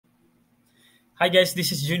Hi guys,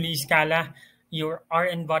 this is Jhunlie Escala, your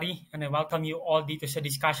RN buddy, and I welcome you all dito sa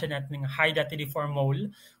discussion natin ng Hydatidiform mole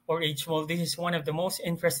or H-mole. This is one of the most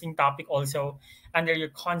interesting topic also under your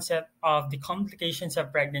concept of the complications of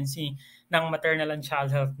pregnancy ng maternal and child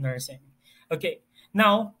health nursing. Okay,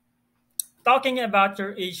 now talking about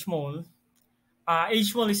your H-mole,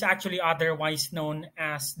 H-mole is actually otherwise known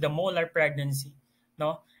as the molar pregnancy,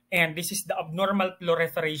 no? And this is the abnormal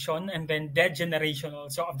proliferation and then degeneration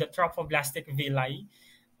also of the trophoblastic villi.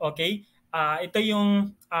 Okay? Ito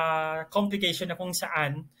yung complication na kung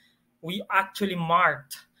saan we actually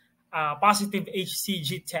marked positive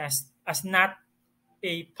HCG test as not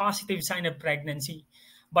a positive sign of pregnancy,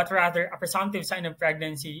 but rather a presumptive sign of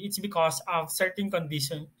pregnancy. It's because of certain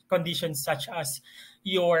conditions such as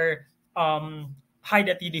your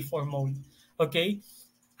hydatidiform mole. Okay?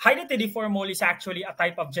 Hydatidiform mole is actually a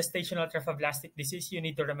type of gestational trophoblastic disease. You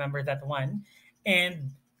need to remember that one.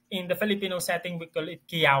 And in the Filipino setting, we call it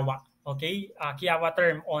kiyawa. Okay? Kiyawa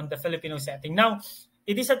term on the Filipino setting. Now,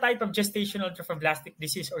 it is a type of gestational trophoblastic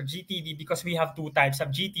disease or GTD because we have two types of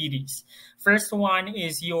GTDs. First one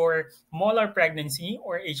is your molar pregnancy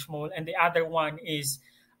or H-mole, and the other one is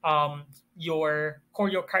your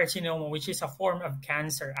choriocarcinoma, which is a form of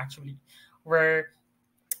cancer actually, where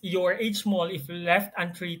your H-mole, if left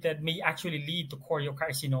untreated, may actually lead to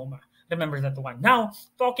choriocarcinoma. Remember that one. Now,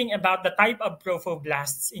 talking about the type of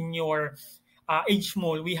trophoblasts in your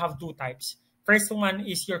H-mole, we have two types. First one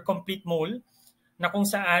is your complete mole, na kung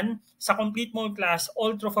saan sa complete mole class,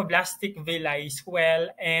 all trophoblastic villi swell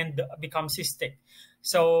and become cystic.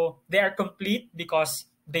 So they are complete because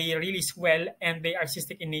they really swell and they are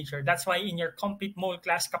cystic in nature. That's why in your complete mole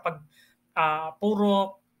class, kapag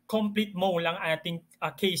puro complete mole ang ating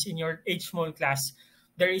case in your H-mole class,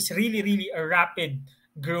 there is really a rapid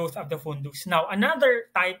growth of the fundus. Now,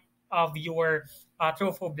 another type of your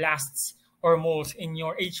trophoblasts or moles in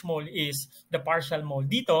your H-mole is the partial mole.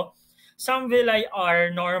 Dito, some villi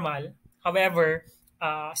are normal. However,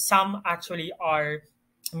 some actually are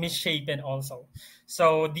misshapen also.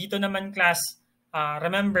 So dito naman class,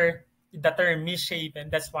 remember the term misshapen.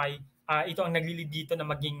 That's why ito ang naglilid dito na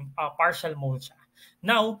maging partial mole siya.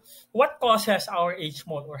 Now, what causes our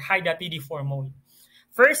H-mole or hydatidiform mole?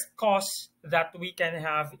 First cause that we can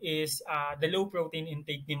have is the low protein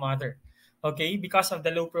intake ni mother. Okay, because of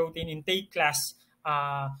the low protein intake class,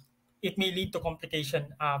 it may lead to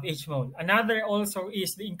complication of H-mole. Another also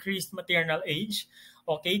is the increased maternal age.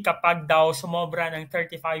 Okay, kapag daw sumobra ng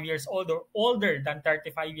 35 years old or older than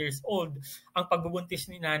 35 years old ang pagbubuntis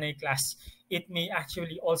ni nanay class, it may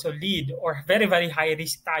actually also lead or very high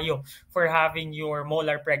risk tayo for having your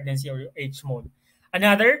molar pregnancy or your H-mole.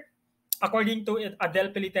 Another, according to a Del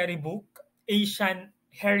Pellitteri book, Asian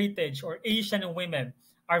heritage or Asian women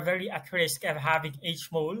are very at risk of having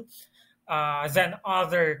H-mole than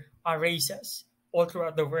other races all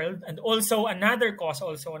throughout the world. And also another cause,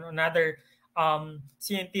 also another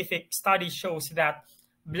scientific study shows that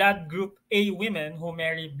blood group A women who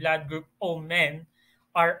marry blood group O men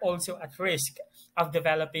are also at risk of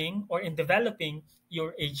developing or in developing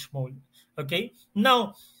your H-mole. Okay?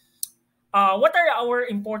 Now, what are our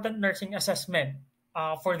important nursing assessment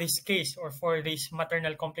for this case or for this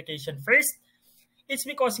maternal complication? First, it's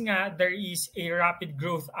because nga there is a rapid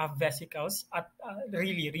growth of vesicles at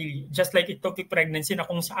really just like ectopic pregnancy na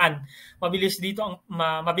kung saan mabilis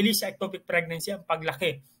sa ectopic pregnancy ang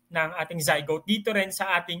paglaki ng ating zygote. Dito rin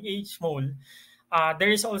sa ating H-mole,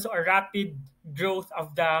 there is also a rapid growth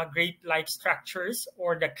of the grape-like structures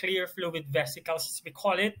or the clear fluid vesicles as we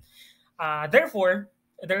call it. Therefore,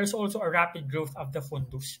 there is also a rapid growth of the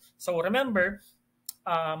fundus. So remember,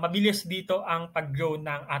 mabilis dito ang pag-grow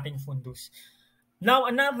ng ating fundus. Now,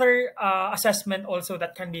 another assessment also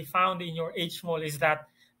that can be found in your H-mole is that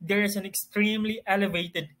there is an extremely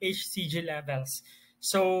elevated HCG levels.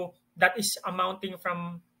 So, that is amounting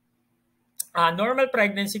from normal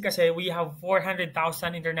pregnancy kasi we have 400,000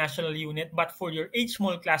 international unit. But for your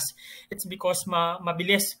H-mole class, it's because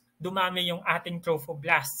mabilis dumami yung ating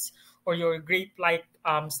trophoblasts or your grape-like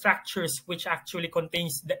structures which actually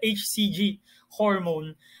contains the HCG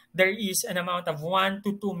hormone. There is an amount of 1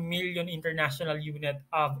 to 2 million international unit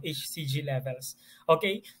of HCG levels.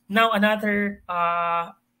 Okay? Now, another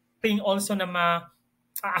thing also na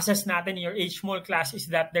ma-assess natin in your H-mole class is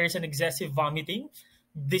that there is an excessive vomiting.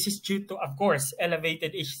 This is due to, of course,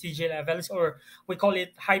 elevated HCG levels or we call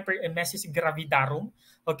it hyperemesis gravidarum.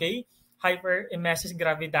 Okay? Hyperemesis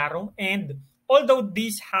gravidarum. And although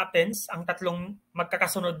this happens, ang tatlong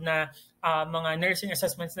magkakasunod na mga nursing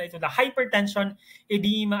assessments na ito, the hypertension,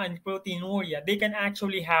 edema, and proteinuria, they can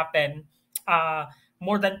actually happen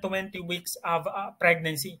more than 20 weeks of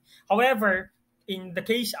pregnancy. However, in the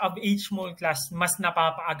case of H-mole class, mas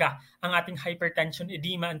napapaaga ang ating hypertension,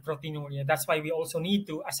 edema, and proteinuria. That's why we also need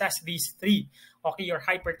to assess these three. Okay, your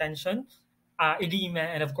hypertension, edema,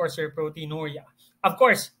 and of course, your proteinuria. Of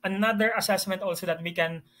course, another assessment also that we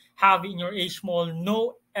can have in your H-mole,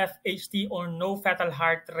 no FHT or no fetal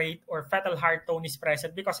heart rate or fetal heart tone is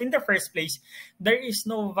present because in the first place, there is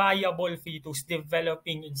no viable fetus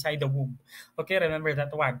developing inside the womb. Okay, remember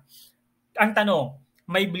that one. Ang tanong,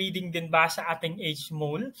 may bleeding din ba sa ating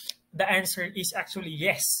H-mole? The answer is actually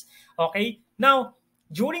yes. Okay? Now,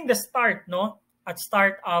 during the start, no, at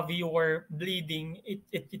start of your bleeding,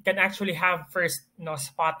 it can actually have first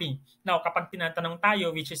spotting. Now, kapag tinatanong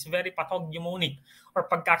tayo, which is very pathognomonic or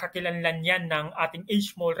pagkakakilanlan yan ng ating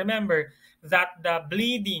H-mole, remember that the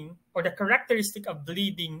bleeding or the characteristic of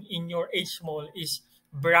bleeding in your H-mole is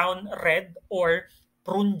brown, red, or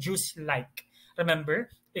prune juice-like. Remember,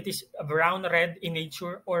 it is brown red in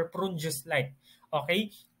nature or prune juice-like. Okay?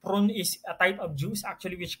 Prune is a type of juice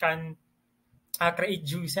actually which can create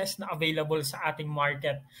juices na available sa ating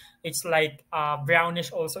market. It's like brownish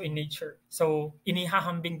also in nature. So,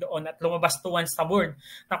 inihahambing doon at lumabas to once sa board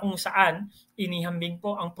na kung saan inihambing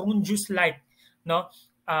po ang prune juice-like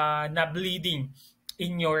na bleeding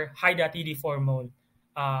in your Hydatidiform mole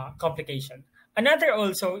complication. Another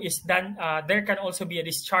also is then there can also be a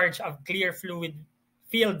discharge of clear fluid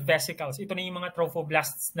filled vesicles. Ito na yung mga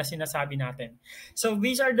trophoblasts na sinasabi natin. So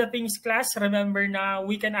these are the things, class. Remember na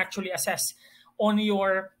we can actually assess on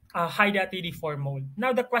your Hydatidiform mole.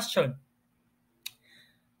 Now the question,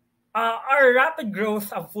 are rapid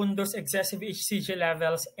growth of fundus, excessive HCG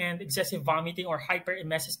levels, and excessive vomiting or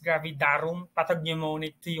hyperemesis gravidarum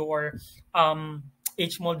pathognomonic to your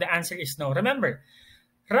H-mole? The answer is no. Remember,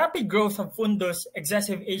 rapid growth of fundus,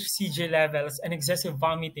 excessive HCG levels, and excessive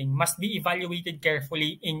vomiting must be evaluated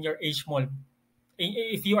carefully in your H-mole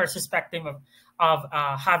if you are suspecting of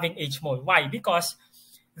having H-mole. Why? Because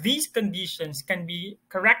these conditions can be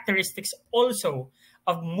characteristics also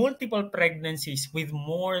of multiple pregnancies with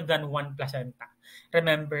more than one placenta.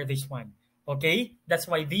 Remember this one. Okay? That's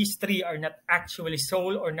why these three are not actually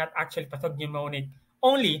sole or not actually pathognomonic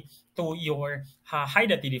only to your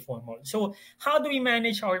Hydatidiform mole. So, how do we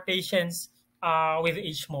manage our patients with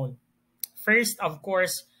H-mole? First, of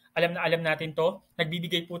course, alam natin to,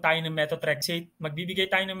 nagbibigay po tayo ng methotrexate. Magbibigay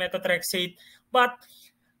tayo ng methotrexate. But,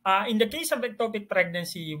 in the case of ectopic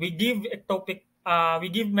pregnancy, we give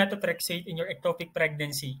methotrexate in your ectopic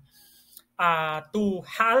pregnancy to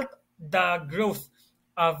halt the growth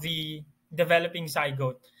of the developing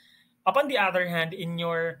zygote. Upon the other hand, in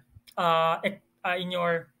your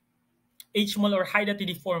H-mole or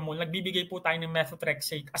Hydatidiform mole, nagbibigay po tayo ng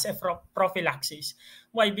methotrexate as a prophylaxis.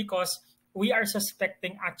 Why? Because we are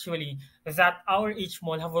suspecting actually that our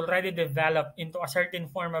H-mole have already developed into a certain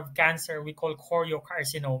form of cancer we call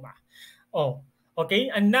choriocarcinoma. Oh, okay.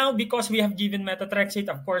 And now because we have given methotrexate,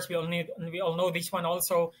 of course, we all know this one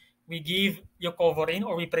also. We give leucovorin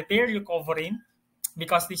or we prepare leucovorin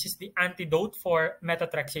because this is the antidote for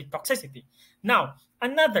methotrexate toxicity. Now,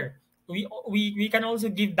 another, we can also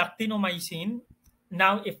give dactinomycin.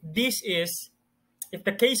 Now, if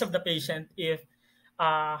the case of the patient, if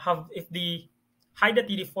the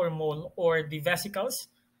Hydatidiform mole or the vesicles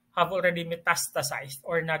have already metastasized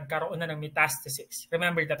or nagkaroon na ng metastasis.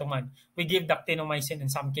 Remember that one. We give dactinomycin in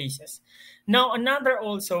some cases. Now, another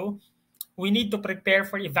also, we need to prepare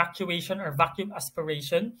for evacuation or vacuum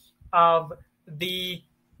aspiration of the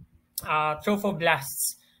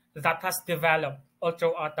trophoblasts that has developed all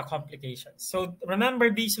throughout the complications. So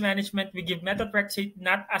remember this management, we give methotrexate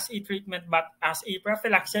not as a treatment but as a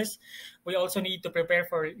prophylaxis. We also need to prepare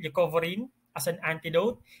for leucovorin as an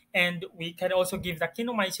antidote, and we can also give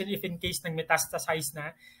dactinomycin if in case ng metastasize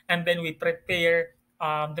na, and then we prepare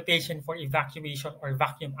the patient for evacuation or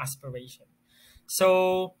vacuum aspiration.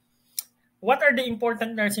 So what are the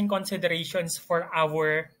important nursing considerations for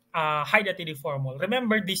our Hydatidiform mole?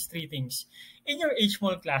 Remember these three things. In your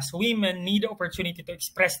H-mole class, women need the opportunity to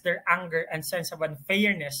express their anger and sense of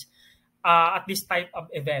unfairness at this type of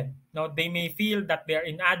event. No, they may feel that they are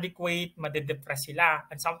inadequate, madedepress sila,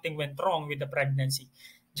 and something went wrong with the pregnancy.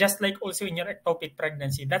 Just like also in your ectopic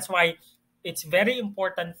pregnancy. That's why it's very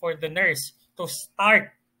important for the nurse to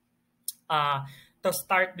start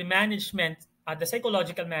the management, the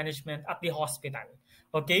psychological management at the hospital.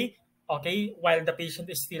 Okay? Okay, while the patient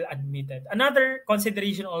is still admitted. Another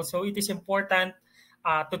consideration also, it is important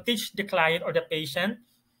to teach the client or the patient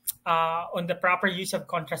on the proper use of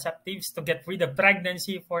contraceptives to get rid of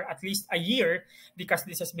pregnancy for at least a year, because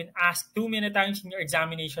this has been asked too many times in your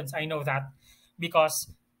examinations. I know that,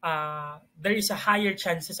 because there is a higher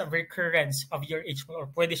chances of recurrence of your H mole or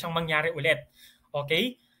pwede siyang mangyari ulit.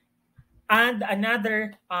 Okay? And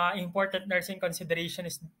another important nursing consideration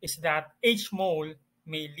is that H mole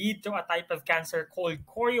may lead to a type of cancer called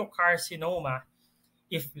choriocarcinoma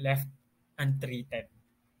if left untreated.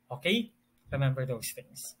 Okay? Remember those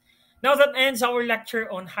things. Now that ends our lecture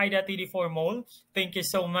on Hydatidiform mole. Thank you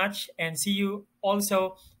so much and see you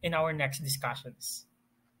also in our next discussions.